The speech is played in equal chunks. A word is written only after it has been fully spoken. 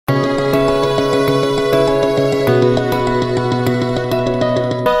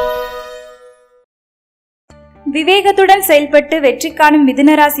விவேகத்துடன் செயல்பட்டு வெற்றி காணும்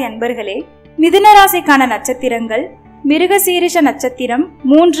மிதுன ராசி அன்பர்களே, மிதுன ராசிக்கான நட்சத்திரங்கள் மிருகசீரிஷ நட்சத்திரம்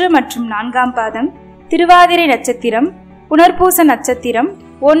 3 மற்றும் 4ஆம் பாதம், திருவாதிரை நட்சத்திரம், புனர்பூச நட்சத்திரம்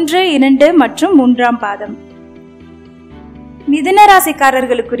 1, 2 மற்றும் 3ஆம் பாதம். மிதுன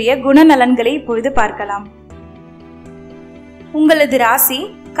ராசிக்காரர்களுக்குரிய குணநலன்களை இப்பொழுது பார்க்கலாம். உங்களது ராசி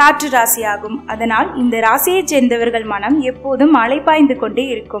காற்று ராசியாகும். அதனால் இந்த ராசியைச் சேர்ந்தவர்கள் மனம் எப்போதும் அலைபாய்ந்து கொண்டே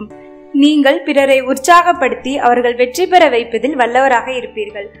இருக்கும். நீங்கள் பிறரை உற்சாகப்படுத்தி அவர்கள் வெற்றி பெற வைப்பதில் வல்லவராக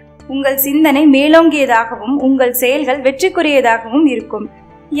இருப்பீர்கள். உங்கள் சிந்தனை மேலோங்கியதாகவும் உங்கள் செயல்கள் வெற்றிக்குரியதாகவும் இருக்கும்.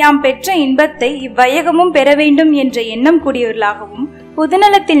 யாம் பெற்ற இன்பத்தை இவ்வையகமும் பெற வேண்டும் என்ற எண்ணம் கூடியவர்களாகவும்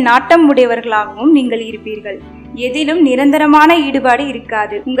பொதுநலத்தில் நாட்டம் உடையவர்களாகவும் நீங்கள் இருப்பீர்கள். எதிலும் நிரந்தரமான ஈடுபாடு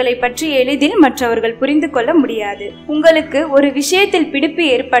இருக்காது. உங்களை பற்றி எளிதில் மற்றவர்கள் புரிந்து கொள்ள முடியாது. உங்களுக்கு ஒரு விஷயத்தில் பிடிப்பு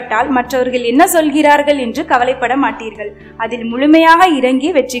ஏற்பட்டால் மற்றவர்கள் என்ன சொல்கிறார்கள் என்று கவலைப்பட மாட்டீர்கள். அதில் முழுமையாக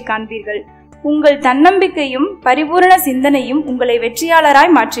இறங்கி வெற்றி காண்பீர்கள். உங்கள் தன்னம்பிக்கையும் பரிபூரண சிந்தனையும் உங்களை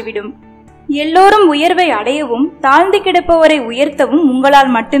வெற்றியாளராய் மாற்றிவிடும். எல்லோரும் உயர்வை அடையவும் தாழ்ந்து கிடப்பவரை உயர்த்தவும்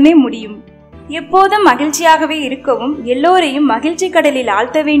உங்களால் மட்டுமே முடியும். எப்போதும் மகிழ்ச்சியாகவே இருக்கவும் எல்லோரையும் மகிழ்ச்சி கடலில்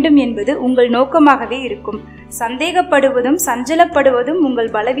ஆழ்த்த வேண்டும் என்பது உங்கள் நோக்கமாகவே இருக்கும். சந்தேகப்படுவதும் சஞ்சலப்படுவதும் உங்கள்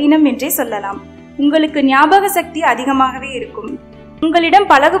பலவீனம் என்றே சொல்லலாம். உங்களுக்கு ஞாபக சக்தி அதிகமாகவே இருக்கும். உங்களிடம்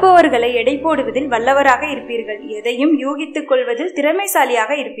பழகுபவர்களை எடை போடுவதில் வல்லவராக இருப்பீர்கள். எதையும் யூகித்துக் கொள்வதில்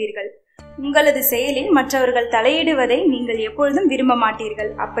திறமைசாலியாக இருப்பீர்கள். உங்களது செயலில் மற்றவர்கள் தலையிடுவதை நீங்கள் எப்பொழுதும் விரும்ப மாட்டீர்கள்.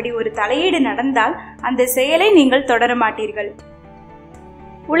 அப்படி ஒரு தலையீடு நடந்தால் அந்த செயலை நீங்கள் தொடர மாட்டீர்கள்.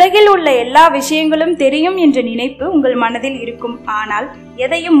 உலகில் உள்ள எல்லா விஷயங்களும் தெரியும் என்ற நினைப்பு உங்கள் மனதில் இருக்கும். ஆனால்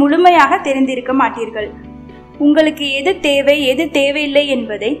எதையும் முழுமையாக தெரிந்திருக்க மாட்டீர்கள். உங்களுக்கு எது தேவை எது தேவையில்லை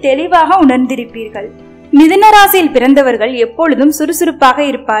என்பதை தெளிவாக உணர்ந்திருப்பீர்கள். மிதுன ராசியில் பிறந்தவர்கள் எப்பொழுதும் சுறுசுறுப்பாக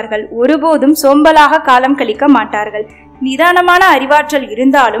இருப்பார்கள். ஒருபோதும் சோம்பலாக காலம் கழிக்க மாட்டார்கள். நிதானமான அறிவாற்றல்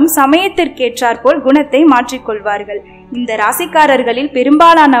இருந்தாலும் சமயத்திற்கேற்றாற்போல் குணத்தை மாற்றிக்கொள்வார்கள். இந்த ராசிக்காரர்களில்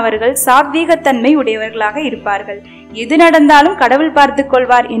பெரும்பாலானவர்கள் சாத்வீகத்தன்மை உடையவர்களாக இருப்பார்கள். எது நடந்தாலும் கடவுள் பார்த்து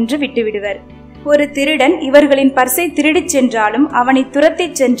கொள்வார் என்று விட்டுவிடுவர். ஒரு திருடன் இவர்களின் பர்ஸை திருடிச் சென்றாலும் அவனை துரத்தி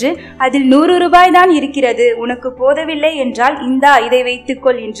சென்று அதில் 100 ரூபாய் தான் இருக்கிறது, உனக்கு போதவில்லை என்றால் இந்தா இதை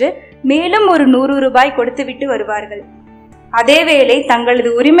வைத்துக்கொள் என்று மேலும் ஒரு 100 ரூபாய் கொடுத்துவிட்டு வருவார்கள். அதேவேளை தங்களது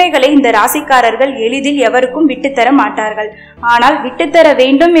உரிமைகளை இந்த ராசிக்காரர்கள் எளிதில் எவருக்கும் விட்டுத்தர மாட்டார்கள். ஆனால் விட்டுத்தர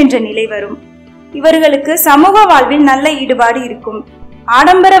வேண்டும் என்ற நிலை வரும். இவர்களுக்கு சமூக வாழ்வில் நல்ல ஈடுபாடு இருக்கும்.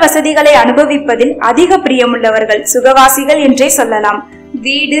 ஆடம்பர வசதிகளை அனுபவிப்பதில் அதிக பிரியமுள்ளவர்கள், சுகவாசிகள் என்றே சொல்லலாம்.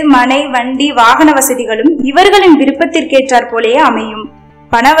 வீடு, மனை, வண்டி, வாகன வசதிகளும் இவர்களின் விருப்பத்திற்கேற்றாற் போலேயே அமையும்.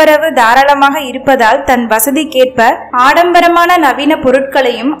 பணவரவு தாராளமாக இருப்பதால் தன் வசதிக்கேற்ப ஆடம்பரமான நவீன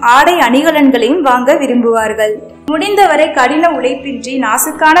பொருட்களையும் ஆடை அணிகலன்களையும் வாங்க விரும்புவார்கள். முடிந்தவரை கடின உழைப்பின்றி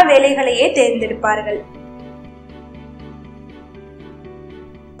நாசுக்கான வேலைகளையே தேர்ந்தெடுப்பார்கள்.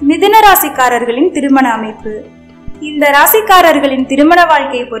 மிதுன ராசிக்காரர்களின் திருமண அமைப்பு. இந்த ராசிக்காரர்களின் திருமண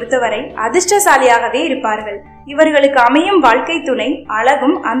வாழ்க்கையை பொறுத்தவரை அதிர்ஷ்டசாலியாகவே இருப்பார்கள். இவர்களுக்கு அமையும் வாழ்க்கை துணை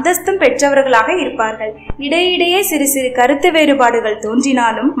அழகும் அந்தஸ்தும் பெற்றவர்களாக இருப்பார்கள். இடையிடையே சிறு சிறு கருத்து வேறுபாடுகள்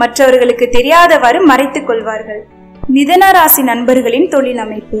தோன்றினாலும் மற்றவர்களுக்கு தெரியாதவாறு மறைத்துக் கொள்வார்கள். மிதுன ராசி நண்பர்களின் தொழில்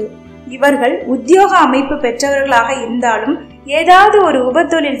அமைப்பு. இவர்கள் உத்தியோக அமைப்பு பெற்றவர்களாக இருந்தாலும் ஏதாவது ஒரு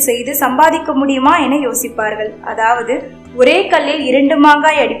உபத்தொழில் செய்து சம்பாதிக்க முடியுமா என யோசிப்பார்கள். அதாவது ஒரே கல்லில் 2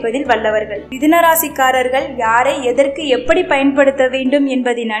 மாங்காய் அடிப்பதில் வல்லவர்கள். மிதுன ராசிக்காரர்கள் யாரை எதற்கு எப்படி பயன்படுத்த வேண்டும்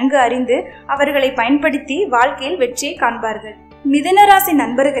என்பதை நன்கு அறிந்து அவர்களை பயன்படுத்தி வாழ்க்கையில் வெற்றியை காண்பார்கள். மிதுன ராசி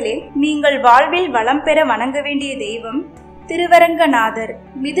நண்பர்களே, நீங்கள் வாழ்வில் வளம் பெற வணங்க வேண்டிய தெய்வம் திருவரங்கநாதர்.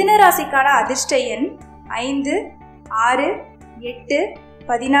 மிதுன ராசிக்கான அதிர்ஷ்ட எண் 5, 6, 8,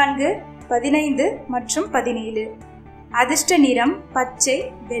 14, 15 மற்றும் 17. அதிர்ஷ்ட நிறம் பச்சை,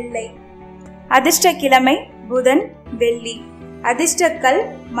 வெள்ளை. அதிர்ஷ்ட கிழமை புதன், வெள்ளி. அதிர்ஷ்ட கல்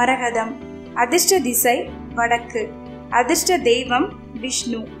மரகதம். அதிர்ஷ்ட திசை வடக்கு. அதிர்ஷ்ட தெய்வம்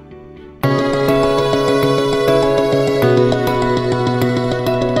விஷ்ணு.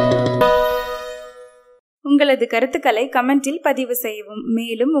 உங்களது கருத்துக்களை கமெண்டில் பதிவு செய்யவும்.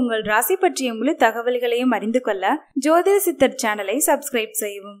 மேலும் உங்கள் ராசி பற்றிய முழு தகவல்களையும் அறிந்து கொள்ள ஜோதிட சித்தர் சேனலை சப்ஸ்கிரைப்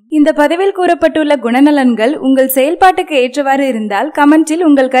செய்யவும். இந்த பதிவில் கூறப்பட்டுள்ள குணநலன்கள் உங்கள் செயல்பாட்டுக்கு ஏற்றவாறு இருந்தால் கமெண்டில்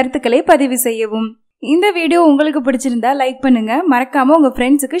உங்கள் கருத்துக்களை பதிவு செய்யவும். இந்த வீடியோ உங்களுக்கு பிடிச்சிருந்தா லைக் பண்ணுங்க, மறக்காம உங்க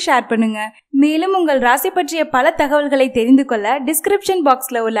ஃப்ரெண்ட்ஸுக்கு ஷேர் பண்ணுங்க. மேலும் உங்கள் ராசி பற்றிய பல தகவல்களை தெரிந்து கொள்ள டிஸ்கிரிப்ஷன்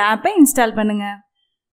பாக்ஸ்ல உள்ள ஆப்பை இன்ஸ்டால் பண்ணுங்க.